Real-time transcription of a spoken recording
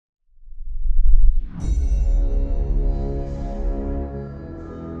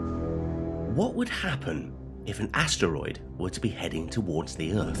What would happen if an asteroid were to be heading towards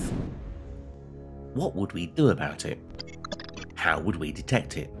the Earth? What would we do about it? How would we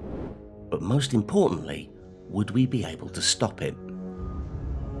detect it? But most importantly, would we be able to stop it?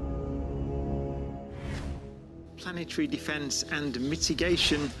 Planetary defence and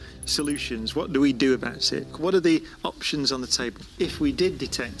mitigation solutions. What do we do about it? What are the options on the table? If we did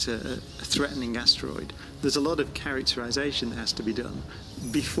detect a threatening asteroid, there's a lot of characterisation that has to be done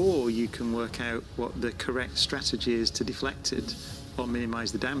before you can work out what the correct strategy is to deflect it or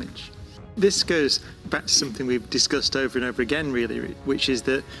minimise the damage. This goes back to something we've discussed over and over again, really, which is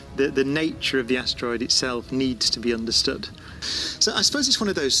that the nature of the asteroid itself needs to be understood. So I suppose it's one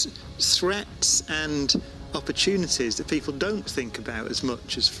of those threats and opportunities that people don't think about as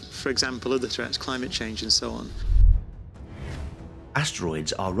much as, for example, other threats, climate change and so on.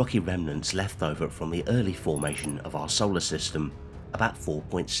 Asteroids are rocky remnants left over from the early formation of our solar system about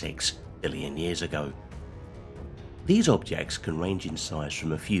 4.6 billion years ago. These objects can range in size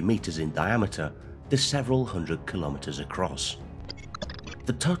from a few meters in diameter to several hundred kilometers across.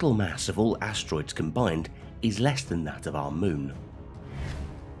 The total mass of all asteroids combined is less than that of our Moon.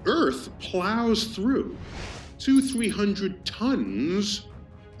 Earth plows through 200-300 tons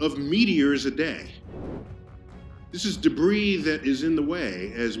of meteors a day. This is debris that is in the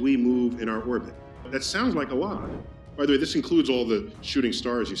way as we move in our orbit. That sounds like a lot. By the way, this includes all the shooting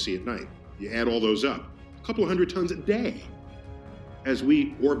stars you see at night. You add all those up, a couple of hundred tons a day as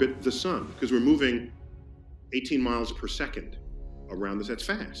we orbit the sun, because we're moving 18 miles per second around this. That's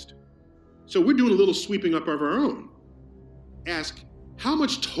fast. So we're doing a little sweeping up of our own. Ask, how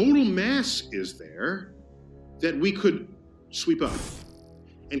much total mass is there that we could sweep up?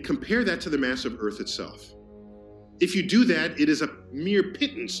 And compare that to the mass of Earth itself. If you do that, it is a mere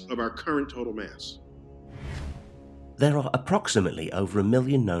pittance of our current total mass. There are approximately over 1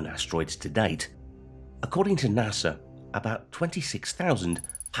 million known asteroids to date. According to NASA, about 26,000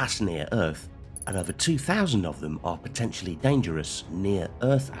 pass near Earth, and over 2,000 of them are potentially dangerous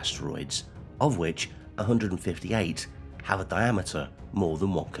near-Earth asteroids, of which 158 have a diameter more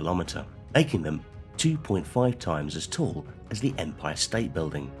than 1 kilometer, making them 2.5 times as tall as the Empire State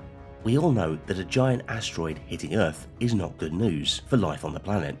Building. We all know that a giant asteroid hitting Earth is not good news for life on the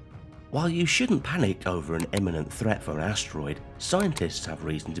planet. While you shouldn't panic over an imminent threat from an asteroid, scientists have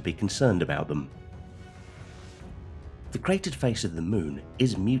reason to be concerned about them. The cratered face of the Moon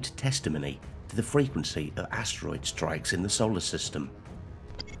is mute testimony to the frequency of asteroid strikes in the solar system.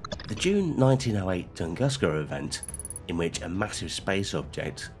 The June 1908 Tunguska event, in which a massive space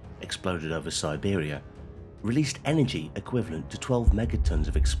object exploded over Siberia, released energy equivalent to 12 megatons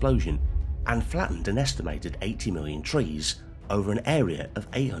of explosion and flattened an estimated 80 million trees over an area of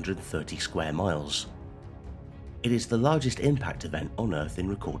 830 square miles. It is the largest impact event on Earth in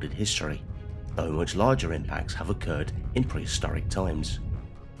recorded history, though much larger impacts have occurred in prehistoric times.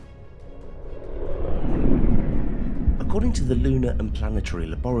 According to the Lunar and Planetary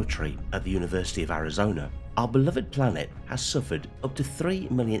Laboratory at the University of Arizona, our beloved planet has suffered up to 3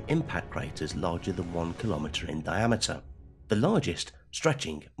 million impact craters larger than 1 kilometer in diameter, the largest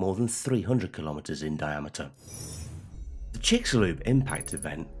stretching more than 300 kilometers in diameter. The Chicxulub impact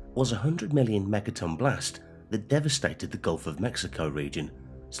event was a 100 million megaton blast that devastated the Gulf of Mexico region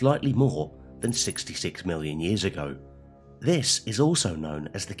slightly more than 66 million years ago. This is also known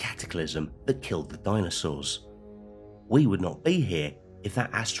as the cataclysm that killed the dinosaurs. We would not be here if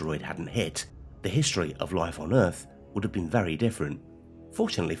that asteroid hadn't hit. The history of life on Earth would have been very different.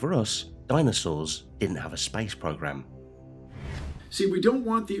 Fortunately for us, dinosaurs didn't have a space program. See, we don't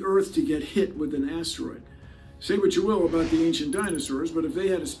want the Earth to get hit with an asteroid. Say what you will about the ancient dinosaurs, but if they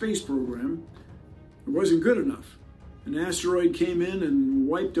had a space program, it wasn't good enough. An asteroid came in and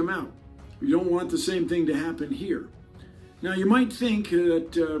wiped them out. We don't want the same thing to happen here. Now, you might think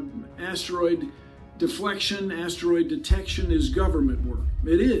that asteroid deflection, asteroid detection is government work.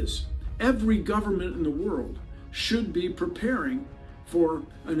 It is. Every government in the world should be preparing for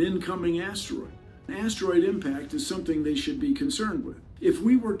an incoming asteroid. An asteroid impact is something they should be concerned with. If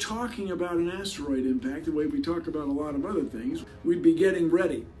we were talking about an asteroid impact the way we talk about a lot of other things, we'd be getting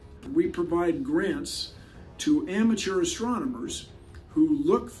ready. We provide grants to amateur astronomers who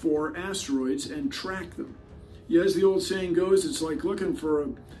look for asteroids and track them. Yeah, as the old saying goes, it's like looking for a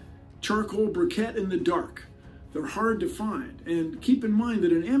charcoal briquette in the dark. They're hard to find. And keep in mind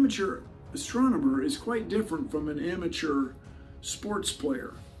that an amateur astronomer is quite different from an amateur sports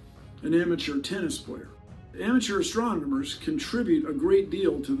player, an amateur tennis player. Amateur astronomers contribute a great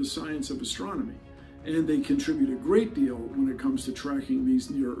deal to the science of astronomy, and they contribute a great deal when it comes to tracking these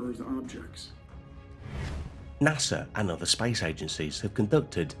near-Earth objects. NASA and other space agencies have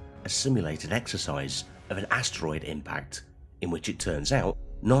conducted a simulated exercise of an asteroid impact, in which it turns out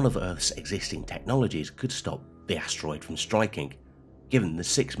none of Earth's existing technologies could stop the asteroid from striking, given the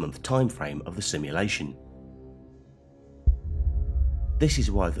 6-month time frame of the simulation. This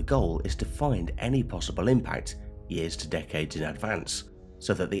is why the goal is to find any possible impact years to decades in advance,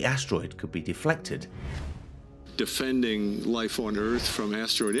 so that the asteroid could be deflected. Defending life on Earth from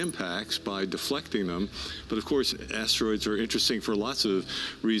asteroid impacts by deflecting them. But of course, asteroids are interesting for lots of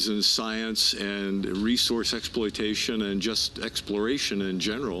reasons, science and resource exploitation and just exploration in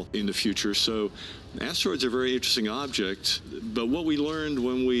general in the future. So asteroids are very interesting objects, but what we learned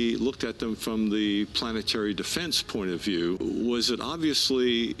when we looked at them from the planetary defense point of view was that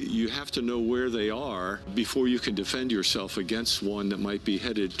obviously you have to know where they are before you can defend yourself against one that might be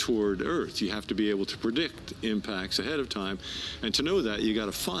headed toward Earth. You have to be able to predict impacts ahead of time, and to know that you got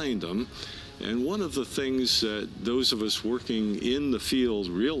to find them. And one of the things that those of us working in the field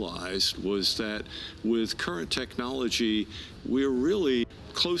realized was that with current technology, we're really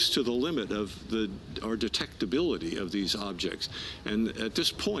close to the limit of our detectability of these objects. And at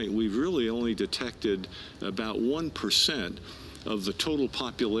this point, we've really only detected about 1% of the total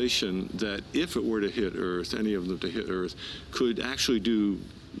population that, if it were to hit Earth, any of them to hit Earth, could actually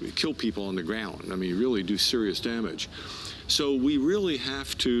kill people on the ground. I mean, really do serious damage. So we really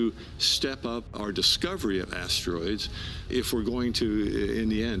have to step up our discovery of asteroids if we're going to, in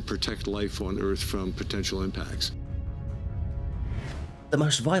the end, protect life on Earth from potential impacts. The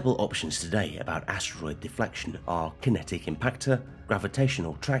most viable options today about asteroid deflection are kinetic impactor,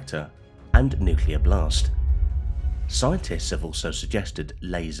 gravitational tractor, and nuclear blast. Scientists have also suggested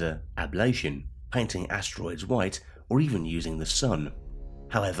laser ablation, painting asteroids white, or even using the sun.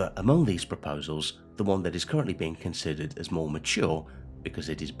 However, among these proposals, the one that is currently being considered as more mature, because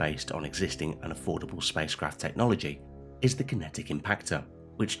it is based on existing and affordable spacecraft technology, is the kinetic impactor,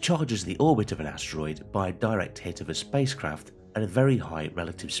 which charges the orbit of an asteroid by a direct hit of a spacecraft at a very high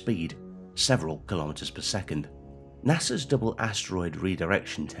relative speed, several kilometers per second. NASA's Double Asteroid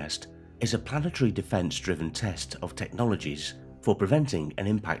Redirection Test is a planetary defense-driven test of technologies for preventing an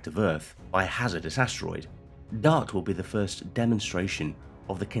impact of Earth by a hazardous asteroid. DART will be the first demonstration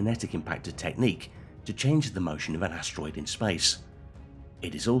of the kinetic impactor technique to change the motion of an asteroid in space.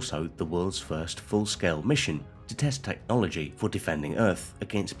 It is also the world's first full-scale mission to test technology for defending Earth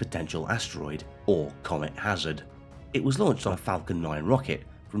against potential asteroid or comet hazard. It was launched on a Falcon 9 rocket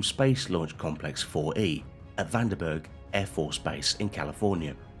from Space Launch Complex 4E at Vandenberg Air Force Base in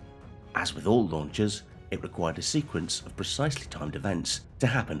California. As with all launches, it required a sequence of precisely timed events to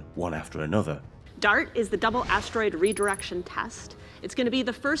happen one after another. DART is the Double Asteroid Redirection Test. It's going to be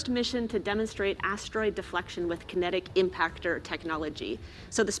the first mission to demonstrate asteroid deflection with kinetic impactor technology.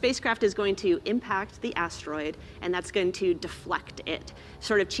 So the spacecraft is going to impact the asteroid, and that's going to deflect it,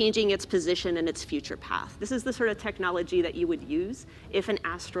 sort of changing its position and its future path. This is the sort of technology that you would use if an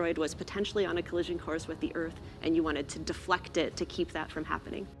asteroid was potentially on a collision course with the Earth and you wanted to deflect it to keep that from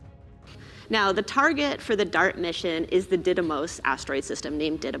happening. Now, the target for the DART mission is the Didymos asteroid system,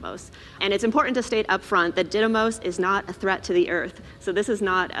 named Didymos. And it's important to state up front that Didymos is not a threat to the Earth. So this is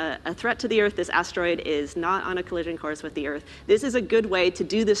not a threat to the Earth. This asteroid is not on a collision course with the Earth. This is a good way to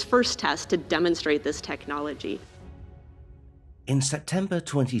do this first test to demonstrate this technology. In September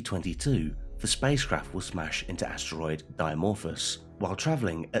 2022, the spacecraft will smash into asteroid Dimorphos while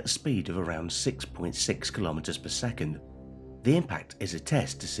travelling at a speed of around 6.6 kilometers per second. The impact is a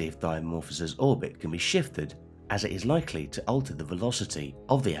test to see if Dimorphos' orbit can be shifted, as it is likely to alter the velocity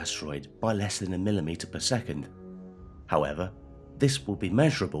of the asteroid by less than a millimeter per second. However, this will be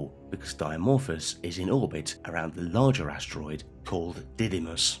measurable because Dimorphos is in orbit around the larger asteroid called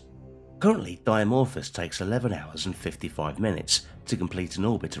Didymos. Currently, Dimorphos takes 11 hours and 55 minutes to complete an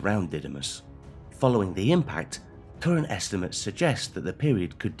orbit around Didymos. Following the impact, current estimates suggest that the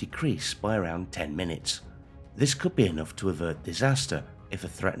period could decrease by around 10 minutes. This could be enough to avert disaster if a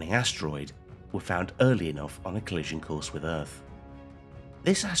threatening asteroid were found early enough on a collision course with Earth.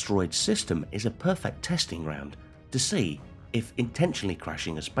 This asteroid system is a perfect testing ground to see if intentionally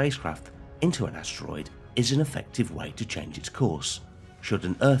crashing a spacecraft into an asteroid is an effective way to change its course, should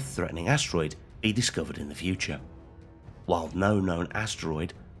an Earth-threatening asteroid be discovered in the future. While no known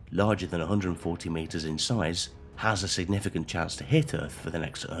asteroid larger than 140 meters in size has a significant chance to hit Earth for the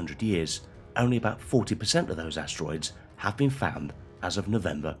next 100 years, only about 40% of those asteroids have been found as of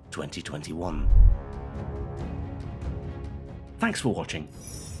November 2021. Thanks for watching.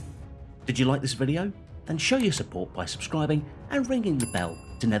 Did you like this video? Then show your support by subscribing and ringing the bell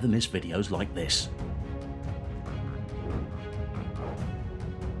to never miss videos like this.